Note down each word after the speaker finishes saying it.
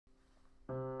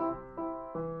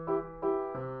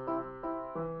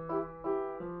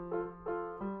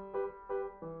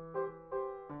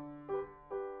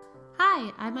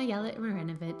I'm Ayelet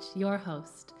Marinovich, your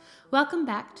host. Welcome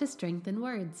back to Strength in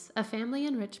Words, a family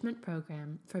enrichment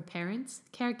program for parents,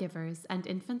 caregivers, and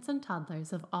infants and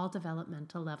toddlers of all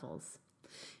developmental levels.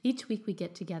 Each week we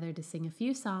get together to sing a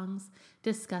few songs,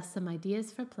 discuss some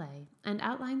ideas for play, and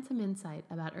outline some insight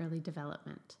about early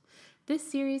development.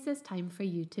 This series is time for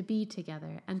you to be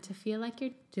together and to feel like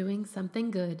you're doing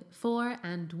something good for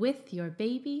and with your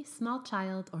baby, small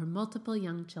child, or multiple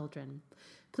young children.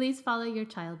 Please follow your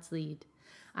child's lead.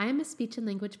 I am a speech and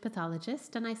language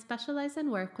pathologist, and I specialize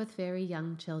in work with very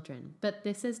young children, but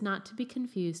this is not to be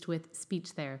confused with speech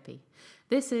therapy.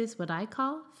 This is what I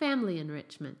call family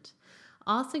enrichment.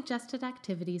 All suggested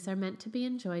activities are meant to be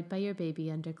enjoyed by your baby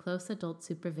under close adult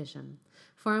supervision.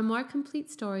 For a more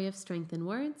complete story of Strength in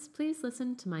Words, please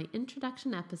listen to my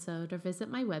introduction episode or visit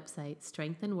my website,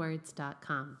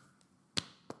 strengthinwords.com.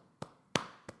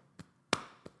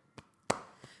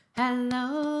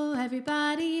 Hello,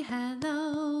 everybody,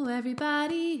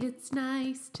 it's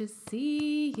nice to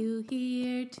see you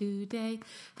here today.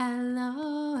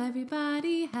 Hello,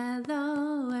 everybody,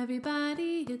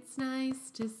 it's nice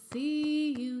to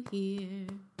see you here.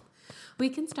 We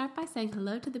can start by saying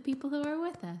hello to the people who are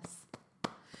with us.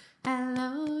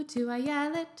 Hello to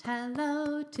Ayelet,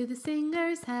 hello to the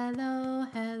singers, hello,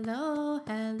 hello,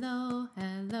 hello,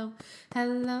 hello.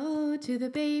 Hello to the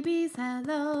babies,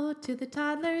 hello to the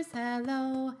toddlers,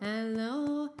 hello,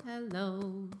 hello,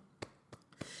 hello.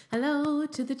 Hello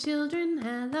to the children,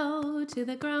 hello to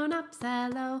the grown-ups,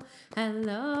 hello,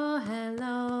 hello,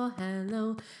 hello,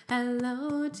 hello.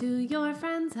 Hello to your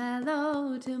friends,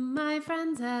 hello to my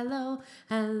friends, hello,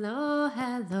 hello,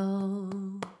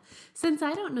 hello. Since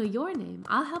I don't know your name,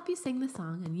 I'll help you sing the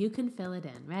song and you can fill it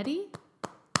in. Ready?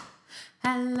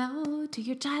 Hello to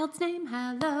your child's name,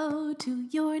 hello to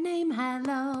your name,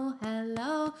 hello,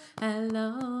 hello,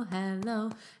 hello,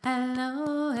 hello,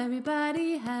 hello,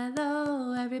 everybody,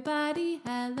 hello,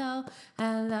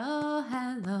 hello,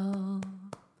 hello.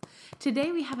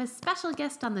 Today we have a special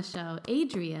guest on the show,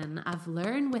 Adrienne of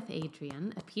Learn with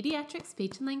Adrienne, a pediatric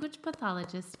speech and language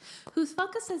pathologist whose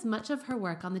focuses much of her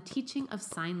work on the teaching of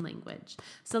sign language.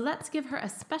 So let's give her a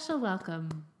special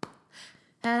welcome.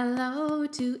 Hello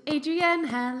to Adrienne,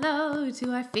 hello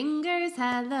to our fingers,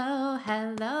 hello,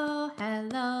 hello,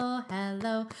 hello,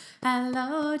 hello,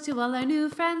 hello to all our new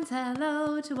friends,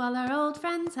 hello to all our old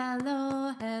friends,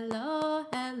 hello, hello,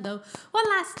 hello. One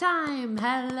last time,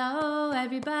 hello,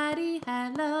 everybody,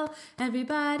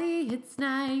 it's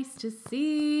nice to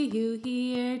see you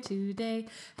here today.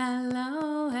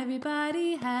 Hello,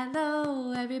 everybody,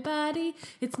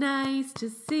 it's nice to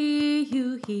see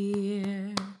you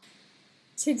here.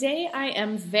 Today, I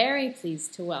am very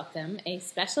pleased to welcome a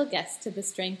special guest to the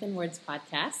Strength in Words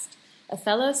podcast, a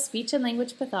fellow speech and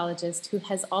language pathologist who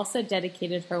has also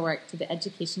dedicated her work to the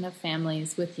education of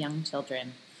families with young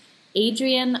children.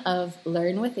 Adrienne of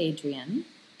Learn with Adrienne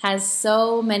has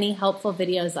so many helpful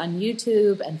videos on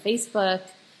YouTube and Facebook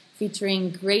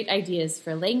featuring great ideas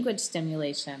for language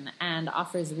stimulation and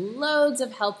offers loads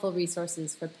of helpful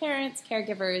resources for parents,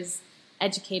 caregivers,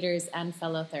 educators, and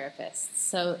fellow therapists.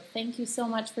 So thank you so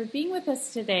much for being with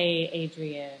us today,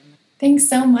 Adrienne. Thanks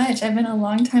so much. I've been a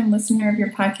long-time listener of your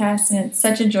podcast, and it's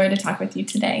such a joy to talk with you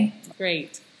today.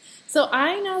 Great. So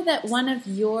I know that one of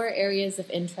your areas of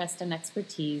interest and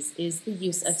expertise is the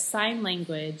use of sign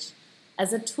language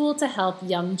as a tool to help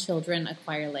young children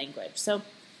acquire language. So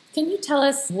can you tell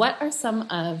us what are some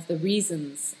of the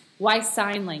reasons why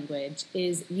sign language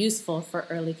is useful for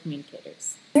early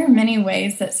communicators? There are many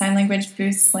ways that sign language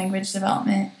boosts language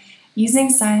development.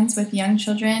 Using signs with young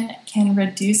children can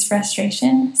reduce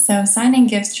frustration, so signing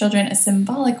gives children a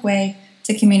symbolic way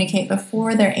to communicate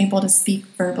before they're able to speak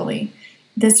verbally.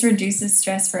 This reduces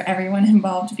stress for everyone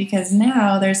involved because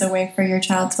now there's a way for your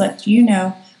child to let you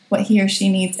know what he or she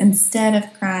needs instead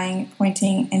of crying,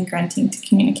 pointing, and grunting to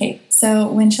communicate. So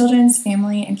when children's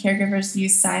family and caregivers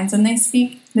use signs when they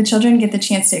speak, the children get the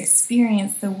chance to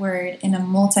experience the word in a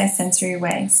multi-sensory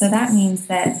way. So that means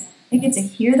that they get to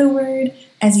hear the word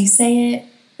as you say it,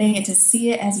 they get to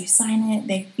see it as you sign it,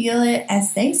 they feel it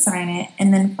as they sign it,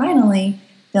 and then finally,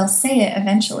 they'll say it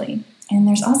eventually. And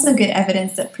there's also good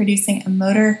evidence that producing a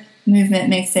motor movement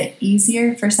makes it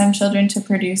easier for some children to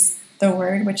produce the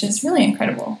word, which is really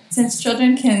incredible. Since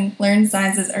children can learn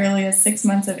signs as early as 6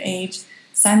 months of age,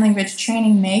 sign language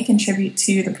training may contribute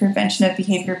to the prevention of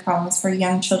behavior problems for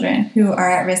young children who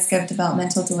are at risk of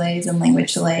developmental delays and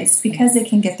language delays because they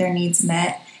can get their needs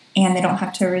met and they don't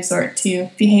have to resort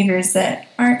to behaviors that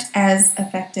aren't as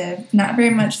effective. Not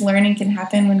very much learning can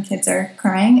happen when kids are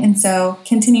crying, and so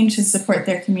continuing to support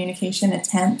their communication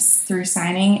attempts through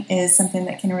signing is something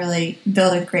that can really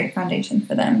build a great foundation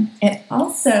for them. It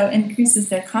also increases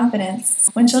their confidence.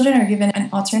 When children are given an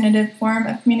alternative form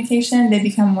of communication, they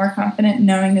become more confident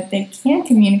knowing that they can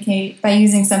communicate by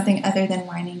using something other than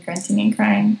whining, grunting, and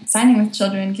crying. Signing with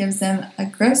children gives them a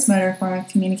gross motor form of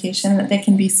communication that they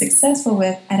can be successful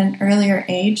with at an earlier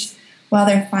age, while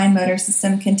their fine motor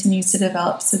system continues to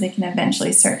develop so they can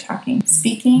eventually start talking.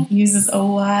 Speaking uses a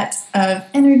lot of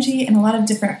energy and a lot of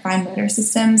different fine motor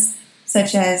systems,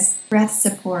 such as breath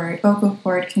support, vocal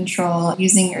cord control,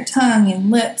 using your tongue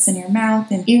and lips and your mouth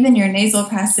and even your nasal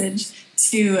passage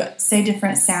to say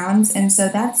different sounds. And so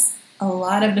that's a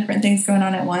lot of different things going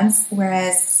on at once,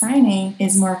 whereas signing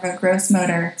is more of a gross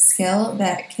motor skill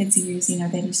that kids use.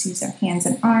 They just use their hands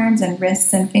and arms and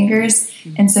wrists and fingers,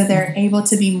 and so they're able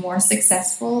to be more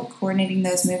successful coordinating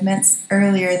those movements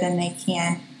earlier than they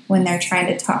can when they're trying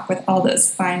to talk with all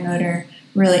those fine motor,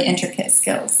 really intricate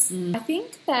skills. I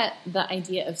think that the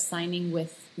idea of signing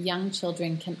with young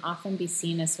children can often be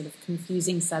seen as sort of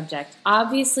confusing subject.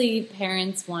 Obviously,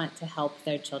 parents want to help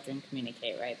their children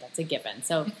communicate, right? That's a given.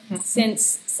 So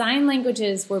since sign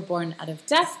languages were born out of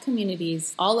deaf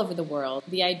communities all over the world,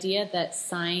 the idea that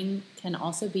sign can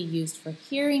also be used for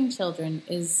hearing children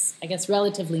is, I guess,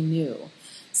 relatively new.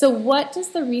 So what does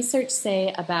the research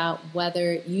say about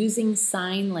whether using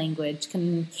sign language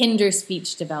can hinder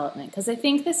speech development? Because I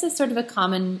think this is sort of a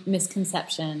common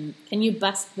misconception. Can you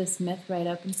bust this myth right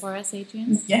open for us,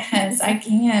 Adrienne? Yes, I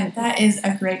can. That is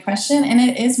a great question, and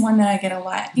it is one that I get a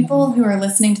lot. People who are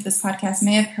listening to this podcast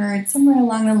may have heard somewhere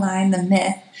along the line the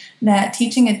myth that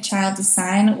teaching a child to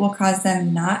sign will cause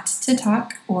them not to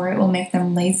talk or it will make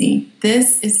them lazy.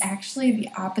 This is actually the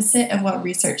opposite of what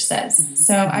research says.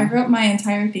 So I wrote my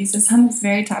entire thesis on this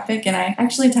very topic, and I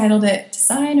actually titled it "To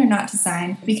Sign or Not to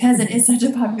Sign" because it is such a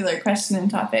popular question and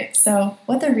topic. So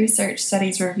what the research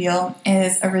studies reveal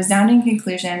is a resounding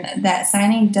conclusion that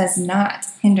signing does not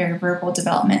hinder verbal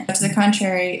development. To the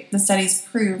contrary, the studies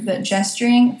prove that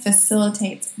gesturing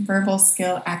facilitates verbal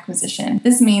skill acquisition.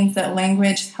 This means that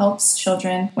language helps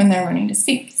children when they're learning to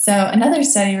speak. So another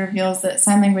study reveals that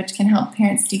sign language can help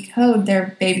parents decode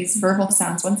their baby's verbal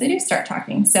sounds once they do start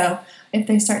talking. So if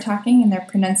they start talking and their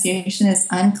pronunciation is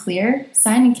unclear,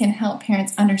 signing can help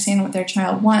parents understand what their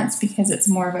child wants because it's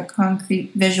more of a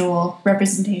concrete visual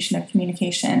representation of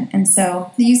communication. And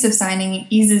so the use of signing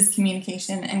eases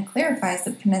communication and clarifies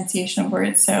the pronunciation of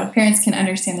words so parents can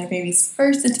understand their baby's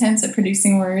first attempts at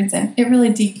producing words, and it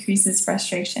really decreases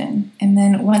frustration. And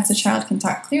then once a child can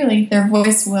talk clearly, their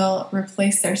voice will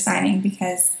replace their signing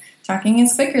because talking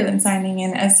is quicker than signing,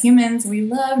 and as humans, we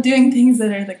love doing things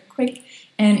that are the quick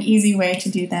and easy way to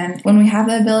do them. When we have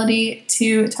the ability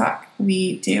to talk,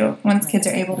 we do. Once kids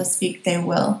are able to speak, they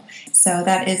will. So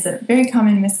that is a very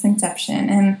common misconception.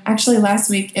 And actually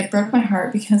last week, it broke my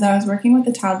heart because I was working with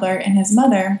a toddler and his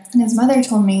mother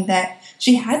told me that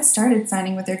she had started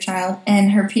signing with her child,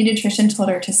 and her pediatrician told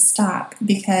her to stop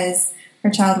because her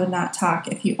child would not talk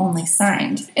if you only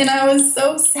signed. And I was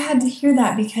so sad to hear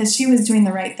that because she was doing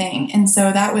the right thing. And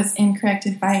so that was incorrect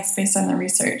advice based on the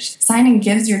research. Signing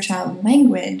gives your child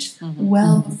language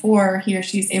well before he or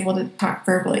she is able to talk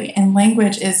verbally. And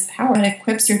language is power. It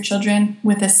equips your children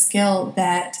with a skill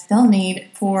that they'll need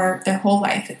for their whole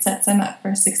life. It sets them up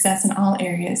for success in all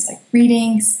areas like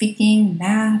reading, speaking,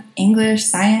 math, English,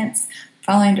 science,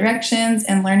 following directions,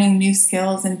 and learning new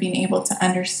skills and being able to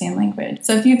understand language.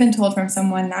 So if you've been told from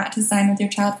someone not to sign with your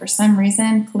child for some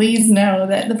reason, please know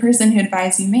that the person who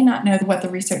advised you may not know what the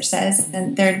research says,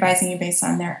 and they're advising you based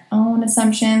on their own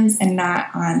assumptions and not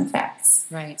on the facts.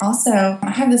 Right. Also, I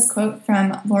have this quote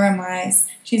from Laura Mize.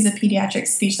 She's a pediatric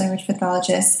speech-language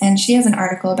pathologist, and she has an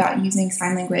article about using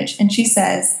sign language, and she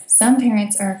says, "Some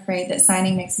parents are afraid that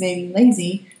signing makes a baby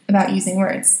lazy about using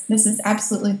words. This is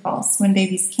absolutely false. When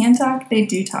babies can talk, they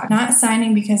do talk. Not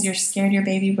signing because you're scared your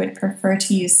baby would prefer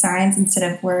to use signs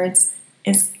instead of words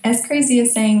is as crazy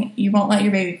as saying you won't let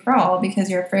your baby crawl because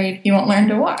you're afraid he won't learn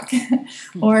to walk,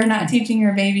 or not teaching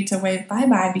your baby to wave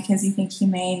bye-bye because you think he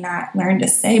may not learn to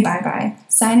say bye-bye.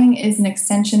 Signing is an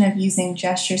extension of using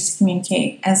gestures to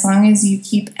communicate. As long as you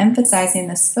keep emphasizing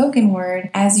the spoken word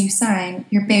as you sign,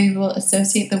 your baby will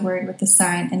associate the word with the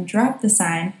sign and drop the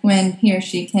sign when he or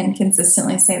she can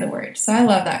consistently say the word." So I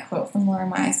love that quote from Laura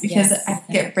Mize because I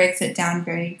think it breaks it down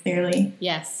very clearly.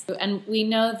 Yes. And we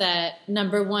know that,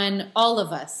 number one, all all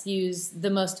of us use the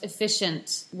most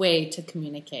efficient way to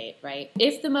communicate, right?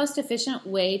 If the most efficient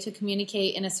way to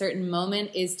communicate in a certain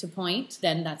moment is to point,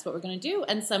 then that's what we're going to do.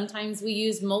 And sometimes we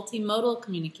use multimodal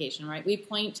communication, right? We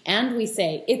point and we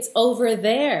say, it's over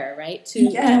there, right? To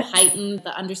heighten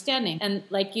the understanding. And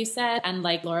like you said, and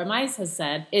like Laura Mize has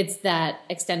said, it's that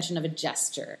extension of a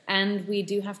gesture. And we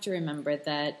do have to remember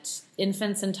that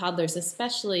infants and toddlers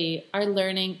especially are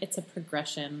learning. It's a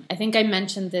progression. I think I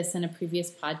mentioned this in a previous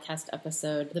podcast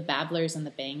episode, The Babblers and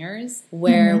the Bangers,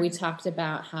 where we talked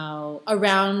about how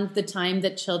around the time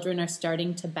that children are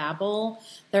starting to babble,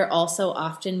 they're also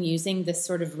often using this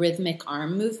sort of rhythmic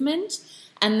arm movement.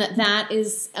 And that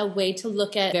is a way to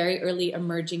look at very early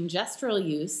emerging gestural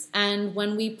use. And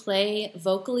when we play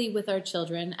vocally with our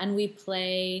children and we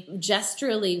play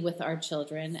gesturally with our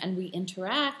children and we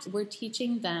interact, we're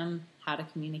teaching them how to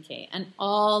communicate. And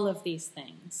all of these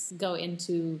things go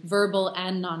into verbal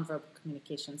and nonverbal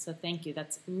communication. So thank you.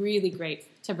 That's really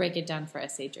great to break it down for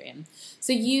us, Adrienne.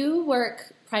 So you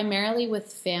work primarily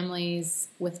with families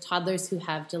with toddlers who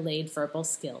have delayed verbal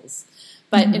skills.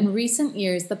 But in recent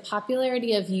years, the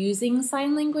popularity of using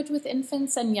sign language with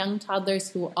infants and young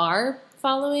toddlers who are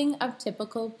following a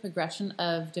typical progression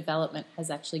of development has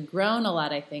actually grown a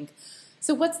lot, I think.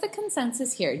 So what's the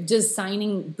consensus here? Does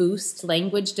signing boost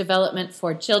language development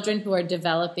for children who are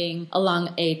developing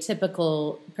along a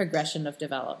typical progression of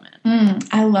development?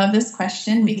 I love this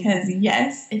question because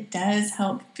yes, it does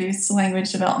help boost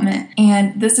language development.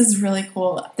 And this is really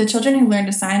cool. The children who learn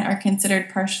to sign are considered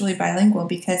partially bilingual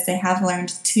because they have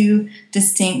learned two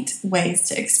distinct ways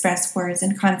to express words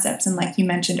and concepts. And like you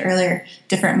mentioned earlier,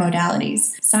 different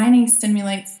modalities. Signing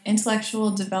stimulates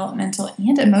intellectual, developmental,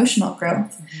 and emotional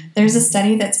growth. There's a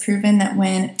study that's proven that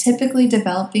when typically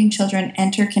developing children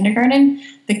enter kindergarten,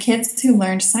 the kids who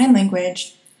learned sign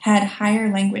language had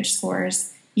higher language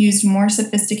scores, used more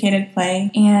sophisticated play,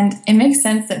 and it makes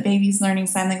sense that babies learning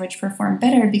sign language perform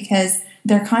better because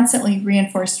they're constantly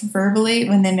reinforced verbally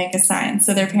when they make a sign.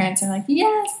 So their parents are like,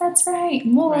 yes, that's right,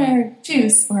 more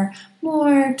juice, or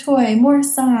more toy, more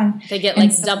song. They get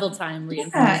like double time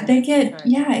reinforcement. Yeah, they get,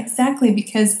 exactly,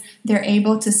 because they're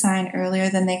able to sign earlier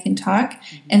than they can talk.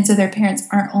 And so their parents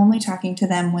aren't only talking to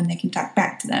them when they can talk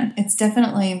back to them. It's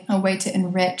definitely a way to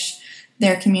enrich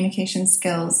their communication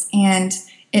skills. And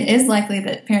it is likely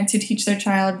that parents who teach their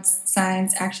child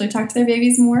signs actually talk to their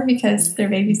babies more because their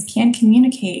babies can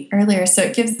communicate earlier. So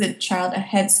it gives the child a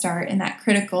head start in that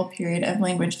critical period of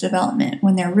language development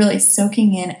when they're really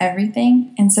soaking in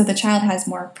everything. And so the child has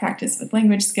more practice with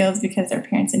language skills because their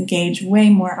parents engage way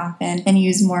more often and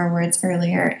use more words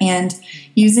earlier. And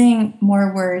using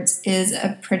more words is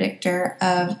a predictor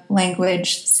of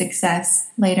language success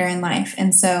later in life.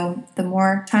 And so the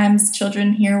more times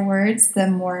children hear words, the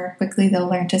more quickly they'll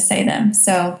learn to say them.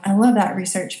 So I love that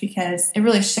research because it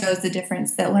really shows the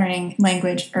difference that learning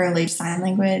language early, sign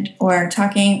language, or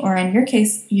talking, or in your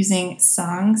case, using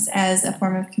songs as a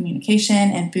form of communication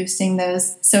and boosting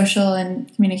those social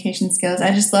and communication skills.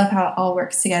 I just love how it all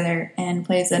works together and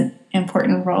plays an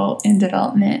important role in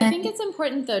development. I think it's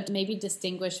important, though, to maybe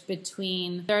distinguish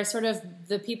between there are sort of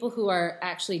the people who are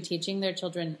actually teaching their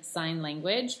children sign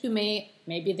language, who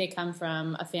maybe they come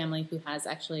from a family who has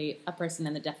actually a person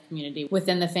in the deaf community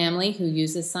within the family who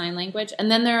uses sign language. And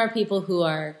then there are people who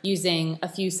are using a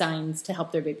few signs to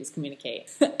help their babies communicate.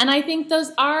 And I think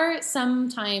those are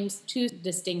sometimes two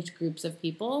distinct groups of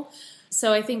people.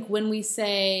 So I think when we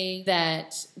say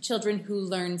that children who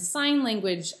learn sign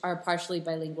language are partially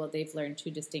bilingual, they've learned two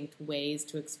distinct ways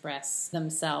to express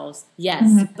themselves.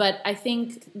 Yes, but I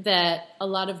think that a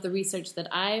lot of the research that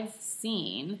I've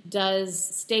seen does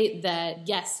state that,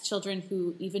 yes, children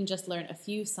who even just learn a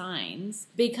few signs,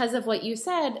 because of what you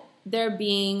said, they're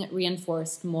being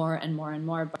reinforced more and more and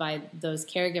more by those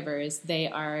caregivers. They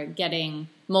are getting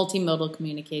multimodal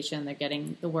communication. They're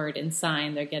getting the word in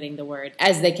sign. They're getting the word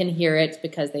as they can hear it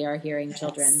because they are hearing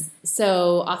children.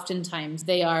 So oftentimes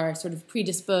they are sort of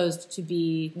predisposed to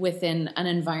be within an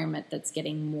environment that's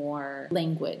getting more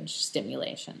language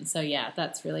stimulation. So yeah,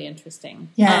 that's really interesting.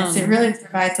 Yes, it really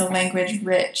provides a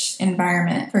language-rich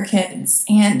environment for kids.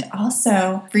 And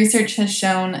also, research has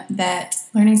shown that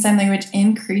learning sign language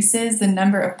increases the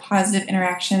number of positive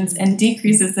interactions and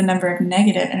decreases the number of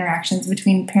negative interactions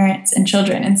between parents and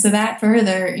children. And so that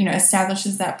further,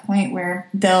 establishes that point where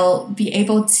they'll be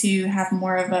able to have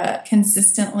more of a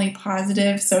consistently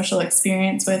positive social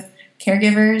experience with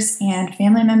caregivers and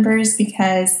family members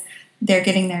because they're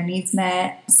getting their needs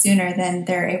met sooner than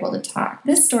they're able to talk.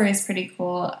 This story is pretty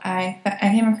cool. I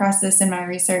came across this in my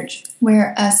research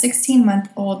where a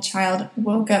 16-month-old child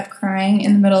woke up crying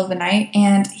in the middle of the night,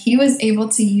 and he was able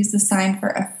to use the sign for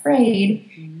afraid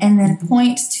and then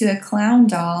point to a clown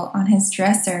doll on his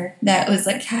dresser that was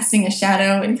like casting a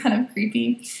shadow and kind of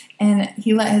creepy. And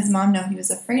he let his mom know he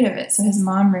was afraid of it. So his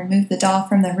mom removed the doll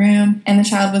from the room, and the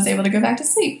child was able to go back to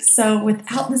sleep. So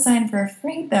without the sign for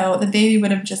afraid, though, the baby would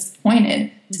have just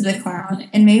pointed to the clown.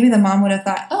 And maybe the mom would have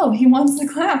thought, oh, he wants the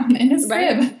clown in his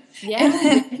crib. Yeah. And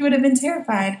then he would have been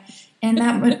terrified. And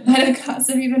that might have caused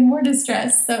him even more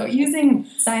distress. So using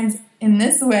signs in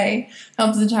this way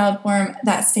helps the child form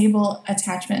that stable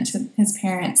attachment to his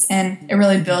parents, and it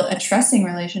really built a trusting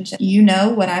relationship. You know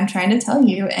what I'm trying to tell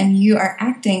you, and you are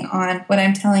acting on what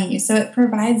I'm telling you. So it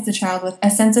provides the child with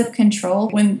a sense of control.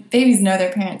 When babies know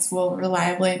their parents will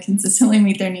reliably and consistently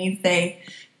meet their needs, they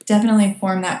definitely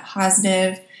form that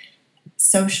positive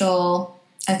social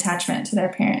attachment to their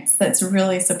parents that's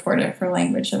really supportive for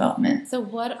language development. So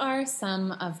what are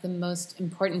some of the most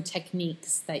important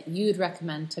techniques that you'd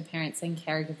recommend to parents and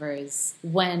caregivers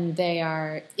when they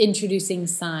are introducing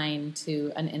sign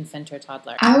to an infant or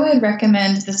toddler? I would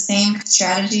recommend the same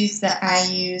strategies that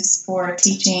I use for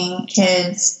teaching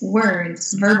kids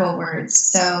words, verbal words.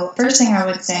 So first thing I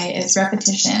would say is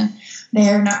repetition.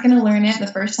 They're not going to learn it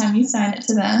the first time you sign it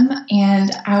to them,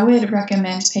 and I would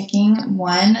recommend picking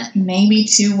one, maybe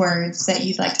two words that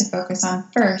you'd like to focus on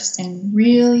first and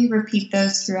really repeat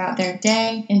those throughout their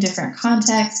day in different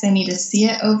contexts. They need to see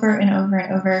it over and over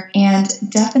and over, and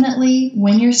definitely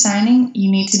when you're signing,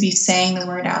 you need to be saying the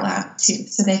word out loud too,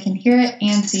 so they can hear it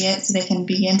and see it, so they can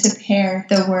begin to pair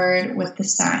the word with the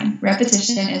sign.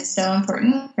 Repetition is so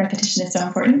important. Repetition is so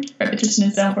important. Repetition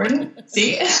is so important.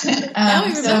 See? Now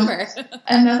we remember.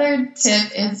 Another tip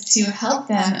is to help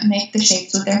them make the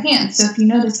shapes with their hands. So if you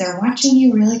notice they're watching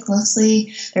you really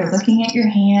closely, they're looking at your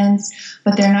hands,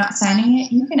 but they're not signing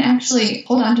it, you can actually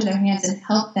hold onto their hands and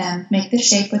help them make the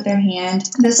shape with their hand.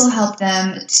 This will help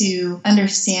them to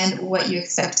understand what you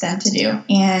expect them to do.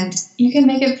 And you can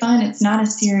make it fun. It's not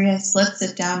as serious, let's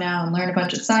sit down now and learn a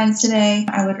bunch of signs today.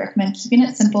 I would recommend keeping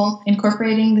it simple,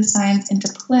 incorporating the signs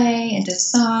into play, into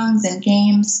songs and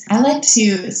games. I like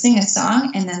to sing a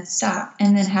song and then stop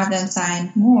and then have them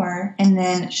sign more and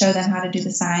then show them how to do the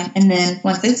sign. And then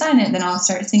once they sign it, then I'll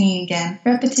start singing again.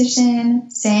 Repetition,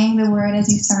 saying the word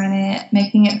as you sign it,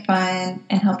 making it fun,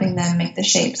 and helping them make the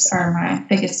shapes are my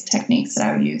biggest techniques that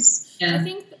I would use. I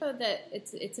think though that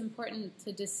it's important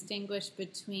to distinguish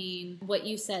between what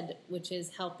you said, which is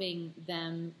helping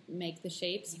them make the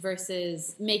shapes,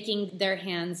 versus making their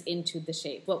hands into the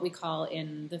shape, what we call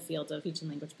in the field of speech and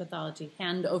language pathology,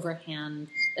 hand over hand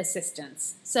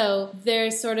assistance. So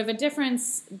there's sort of a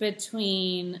difference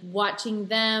between watching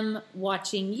them,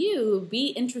 watching you be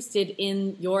interested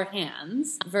in your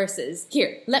hands, versus,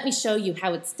 here, let me show you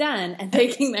how it's done, and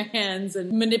taking their hands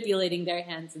and manipulating their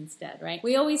hands instead, right?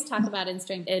 We always talk about in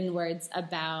Strength in Words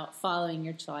about following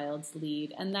your child's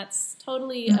lead, and that's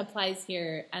totally applies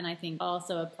here, and I think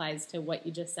also applies to what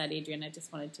you just said, Adrienne. I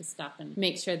just wanted to stop and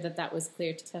make sure that that was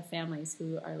clear to families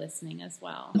who are listening as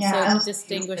well. Yeah, so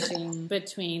distinguishing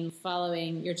between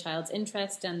following your child's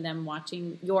interest and them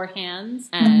watching your hands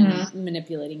and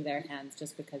manipulating their hands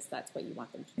just because that's what you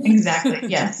want them to do. Exactly,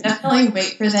 yes. Definitely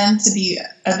wait for them to be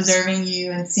observing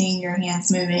you and seeing your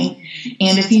hands moving.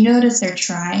 And if you notice they're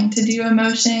trying to do a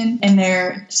motion and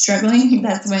they're struggling,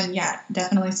 that's when,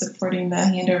 definitely supporting the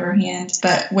hand over hand,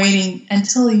 but waiting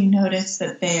until you notice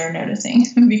that they are noticing.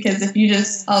 Because if you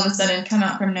just all of a sudden come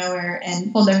out from nowhere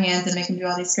and hold their hands and make them do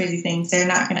all these crazy things, they're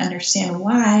not going to understand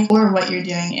why or what you're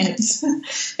doing, and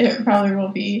it probably will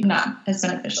be not as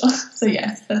beneficial. So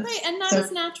yes, that's right, and not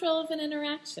as natural of an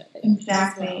interaction.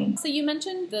 Exactly. Well. So you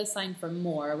mentioned the sign for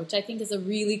more, which I think is a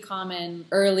really common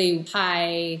early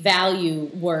high value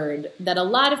word that a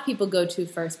lot of people go to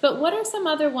first. But what are some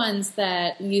other ones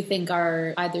that you think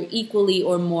are either equally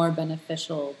or more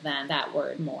beneficial than that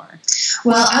word more?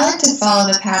 Well, I like to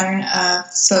follow the pattern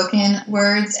of spoken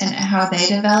words and how they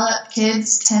develop.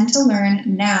 Kids tend to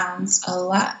learn nouns a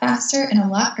lot faster and a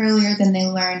lot earlier than they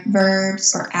learn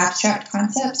verbs or abstract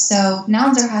concepts. So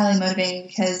nouns are highly motivating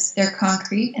because they're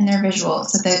concrete and they're visual.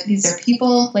 So these are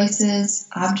people, places,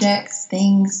 objects,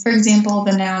 things. For example,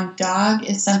 the noun dog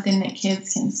is something that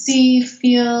kids can see,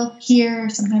 feel, hear.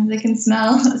 Sometimes they can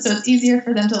smell. So it's easier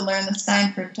for them to learn the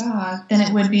sign for dog than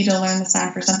it would be to learn the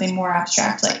sign for something more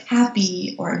abstract like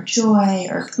happy or joy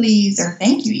or please or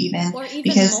thank you even. Or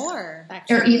even more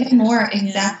Or even more,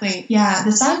 exactly. Yeah,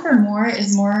 the sign for more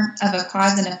is more of a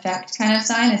cause and effect kind of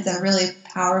sign. It's a really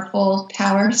powerful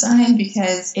power sign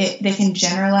because they can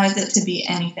generalize it to be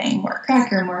anything. More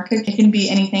cracker, more cookie. It can be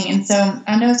anything. And so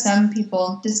I know some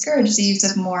people discourage the use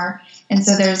of more. And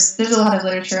so there's a lot of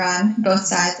literature on both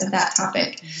sides of that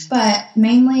topic. But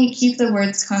mainly keep the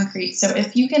words concrete. So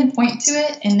if you can point to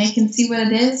it and they can see what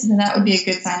it is, then that would be a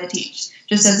good sign to teach,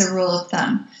 just as a rule of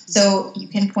thumb. So you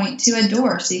can point to a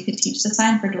door, so you could teach the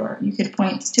sign for door. You could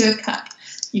point to a cup.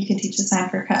 You can teach the sign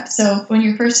for cup. So when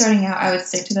you're first starting out, I would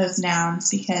stick to those nouns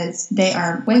because they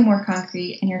are way more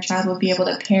concrete and your child will be able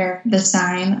to pair the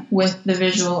sign with the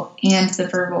visual and the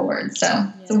verbal word.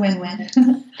 So it's a win-win.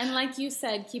 And like you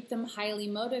said, keep them highly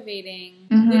motivating,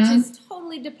 Mm-hmm. which is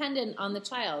totally dependent on the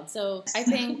child. So I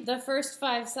think the first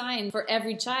 5 signs for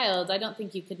every child, I don't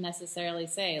think you could necessarily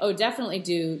say, oh, definitely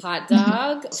do hot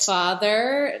dog,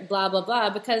 father, blah, blah, blah,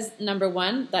 because number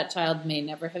 1, that child may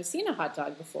never have seen a hot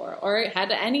dog before or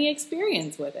had any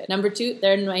experience with it. Number 2,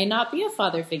 there may not be a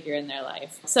father figure in their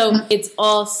life. So it's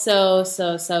all so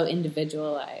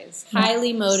individualized.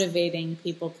 Highly motivating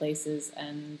people, places,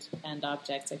 and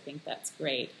objects. I think that's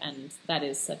great. And that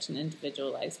is such an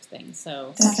individualized thing.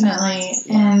 So definitely.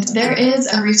 And there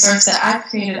is a resource that I've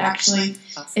created, actually.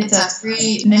 Awesome. It's a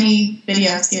free mini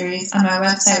video series on my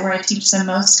website where I teach the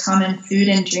most common food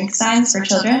and drink signs for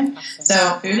children. Awesome.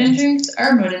 So food and drinks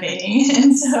are motivating.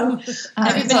 And so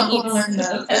it's helpful to learn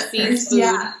those at first. Food.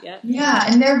 Yeah,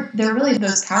 and they're really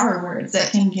those power words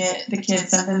that can get the kids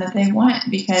something that they want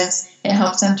because it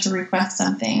helps them to request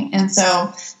something. And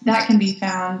so that can be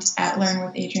found at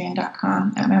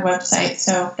learnwithadrienne.com at my website.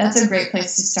 So that's a great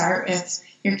place to start. If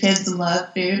your kids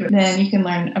love food, then you can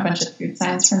learn a bunch of food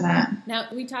signs from that. Now,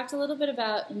 we talked a little bit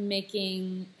about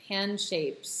making hand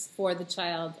shapes for the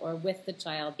child or with the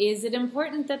child. Is it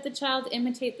important that the child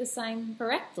imitate the sign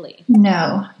correctly?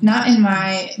 No, not in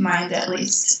my mind at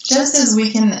least. Just as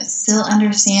we can still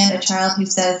understand a child who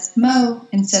says mo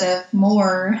instead of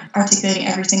more, articulating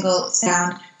every single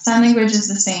sound, sign language is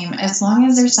the same. As long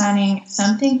as they're signing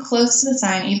something close to the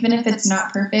sign, even if it's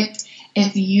not perfect,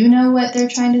 if you know what they're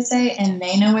trying to say and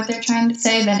they know what they're trying to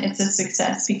say, then it's a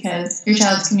success because your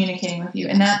child's communicating with you.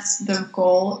 And that's the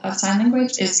goal of sign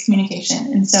language, is communication.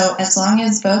 And so as long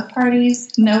as both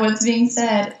parties know what's being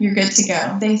said, you're good to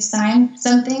go. They sign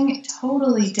something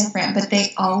totally different, but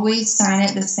they always sign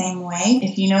it the same way.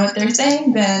 If you know what they're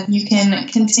saying, then you can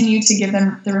continue to give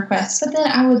them the request. But then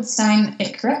I would sign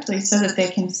it correctly so that they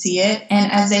can see it.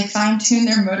 And as they fine-tune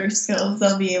their motor skills,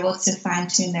 they'll be able to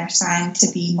fine-tune their sign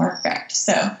to be more correct.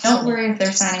 So don't worry if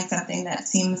they're signing something that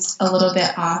seems a little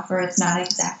bit off or it's not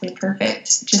exactly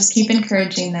perfect. Just keep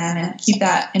encouraging them and keep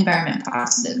that environment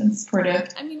positive and supportive.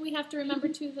 I mean, we have to remember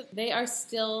too that they are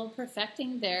still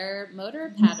perfecting their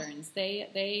motor patterns.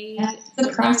 It's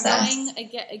a process.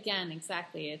 Going again,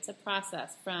 exactly. It's a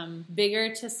process from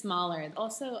bigger to smaller.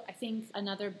 Also, I think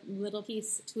another little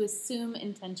piece to assume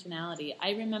intentionality.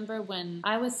 I remember when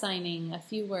I was signing a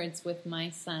few words with my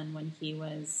son when he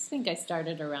was, I think I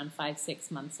started around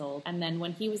 5-6 months old. And then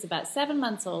when he was about 7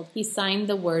 months old, he signed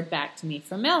the word back to me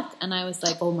for milk. And I was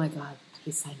like, oh my God,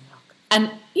 he signed milk.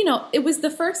 And, it was the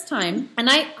first time. And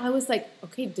I was like,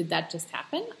 okay, did that just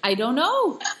happen? I don't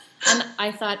know. And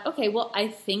I thought, okay, well, I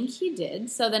think he did.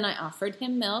 So then I offered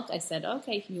him milk. I said,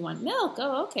 okay, you want milk?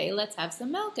 Oh, okay, let's have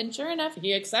some milk. And sure enough,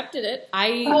 he accepted it.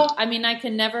 I mean, I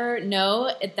can never know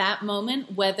at that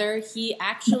moment whether he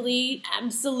actually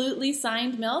absolutely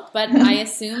signed milk, but I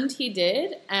assumed he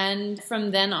did. And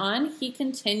from then on, he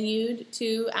continued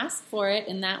to ask for it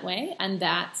in that way. And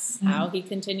that's how he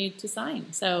continued to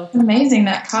sign. So it's amazing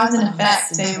that cause and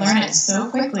effect. They learn it so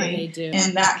quickly. They do.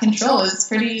 And that control is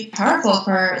pretty powerful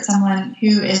for someone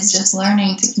who is just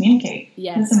learning to communicate.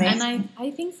 Yes, and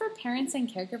I think for parents and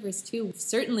caregivers too,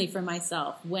 certainly for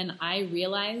myself, when I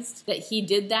realized that he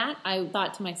did that, I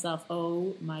thought to myself,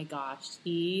 oh my gosh,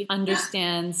 he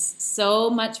understands so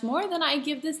much more than I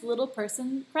give this little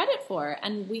person credit for.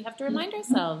 And we have to remind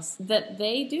ourselves that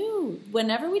they do.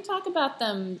 Whenever we talk about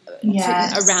them,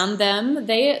 around them,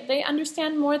 they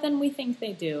understand more than we think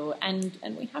they do. And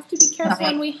we have to be careful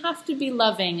and we have to be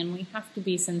loving and we have to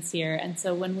be sincere. And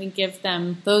so when we give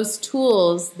them those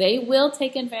tools, they will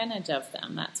take advantage of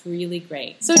them. That's really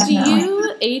great. So do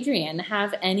you, Adrienne,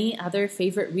 have any other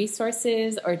favorite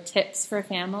resources or tips for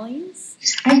families?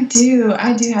 I do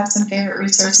have some favorite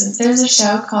resources. There's a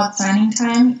show called Signing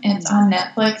Time. It's on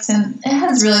Netflix, and it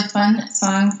has really fun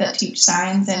songs that teach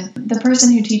signs. And the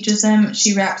person who teaches them,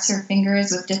 she wraps her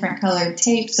fingers with different colored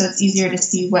tape, so it's easier to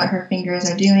see what her fingers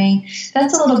are doing.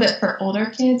 That's a little bit for older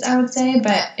kids, I would say,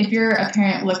 but if you're a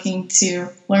parent looking to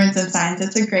learn some signs,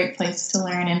 it's a great place to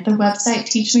learn. And the website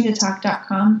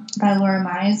teachmetotalk.com by Laura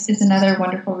Mize is another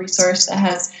wonderful resource that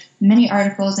has many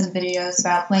articles and videos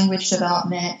about language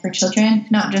development for children,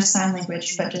 not just sign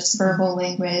language, but just verbal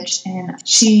language. And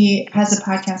she has a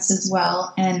podcast as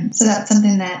well. And so that's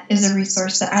something that is a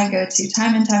resource that I go to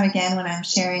time and time again when I'm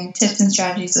sharing tips and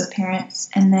strategies with parents.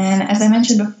 And then, as I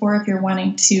mentioned before, if you're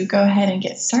wanting to go ahead and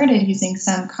get started using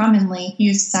some commonly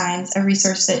used signs, a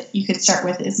resource that you could start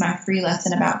with is my free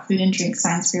lesson about food and drink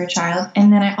signs for your child.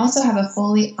 And then I also have a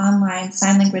fully online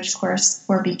sign language course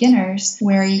for beginners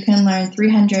where you can learn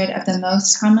 300 of the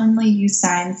most commonly used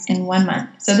signs in 1 month.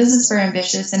 So this is for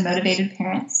ambitious and motivated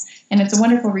parents. And it's a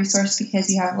wonderful resource because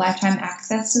you have lifetime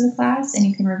access to the class and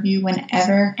you can review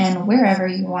whenever and wherever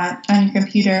you want on your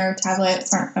computer, tablet,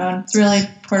 smartphone. It's really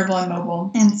portable and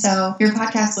mobile. And so your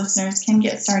podcast listeners can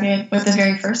get started with the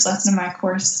very first lesson of my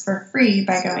course for free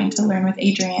by going to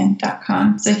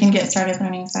learnwithadrienne.com. So you can get started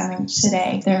learning sign language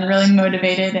today. They're really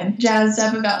motivated and jazzed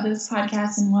up about this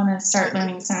podcast and want to start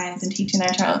learning signs and teaching their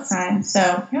child signs.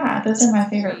 So yeah, those are my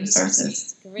favorite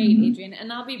resources. Great, Adrienne.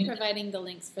 And I'll be providing the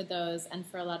links for those and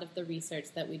for a lot of the research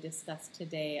that we discussed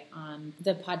today on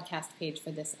the podcast page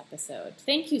for this episode.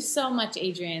 Thank you so much,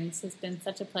 Adrienne. This has been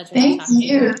such a pleasure to talk to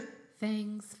you.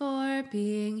 Thanks for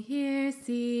being here.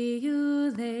 See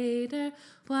you later.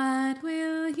 What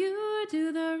will you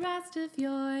do the rest of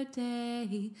your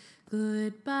day?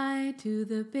 Goodbye to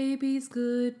the babies,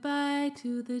 goodbye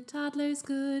to the toddlers,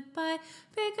 goodbye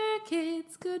bigger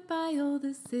kids, goodbye all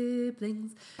the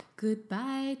siblings,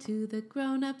 goodbye to the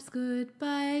grown-ups,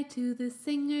 goodbye to the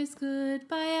singers,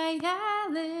 goodbye I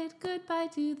yell it, goodbye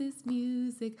to this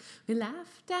music. We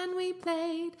laughed and we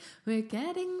played, we're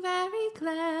getting very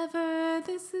clever,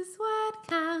 this is what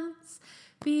counts,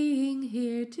 being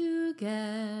here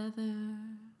together.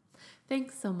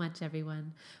 Thanks so much,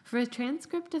 everyone. For a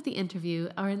transcript of the interview,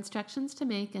 our instructions to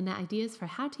make and ideas for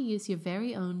how to use your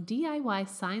very own DIY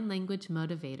sign language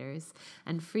motivators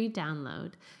and free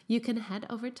download, you can head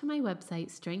over to my website,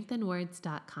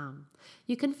 strengthinwords.com.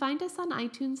 You can find us on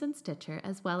iTunes and Stitcher,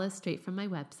 as well as straight from my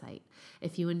website.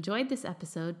 If you enjoyed this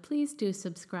episode, please do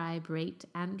subscribe, rate,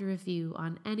 and review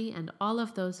on any and all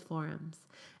of those forums.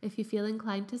 If you feel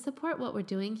inclined to support what we're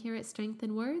doing here at Strength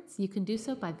in Words, you can do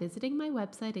so by visiting my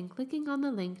website and clicking on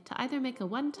the link to either make a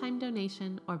one-time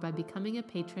donation or by becoming a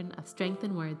patron of Strength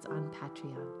in Words on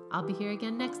Patreon. I'll be here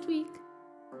again next week.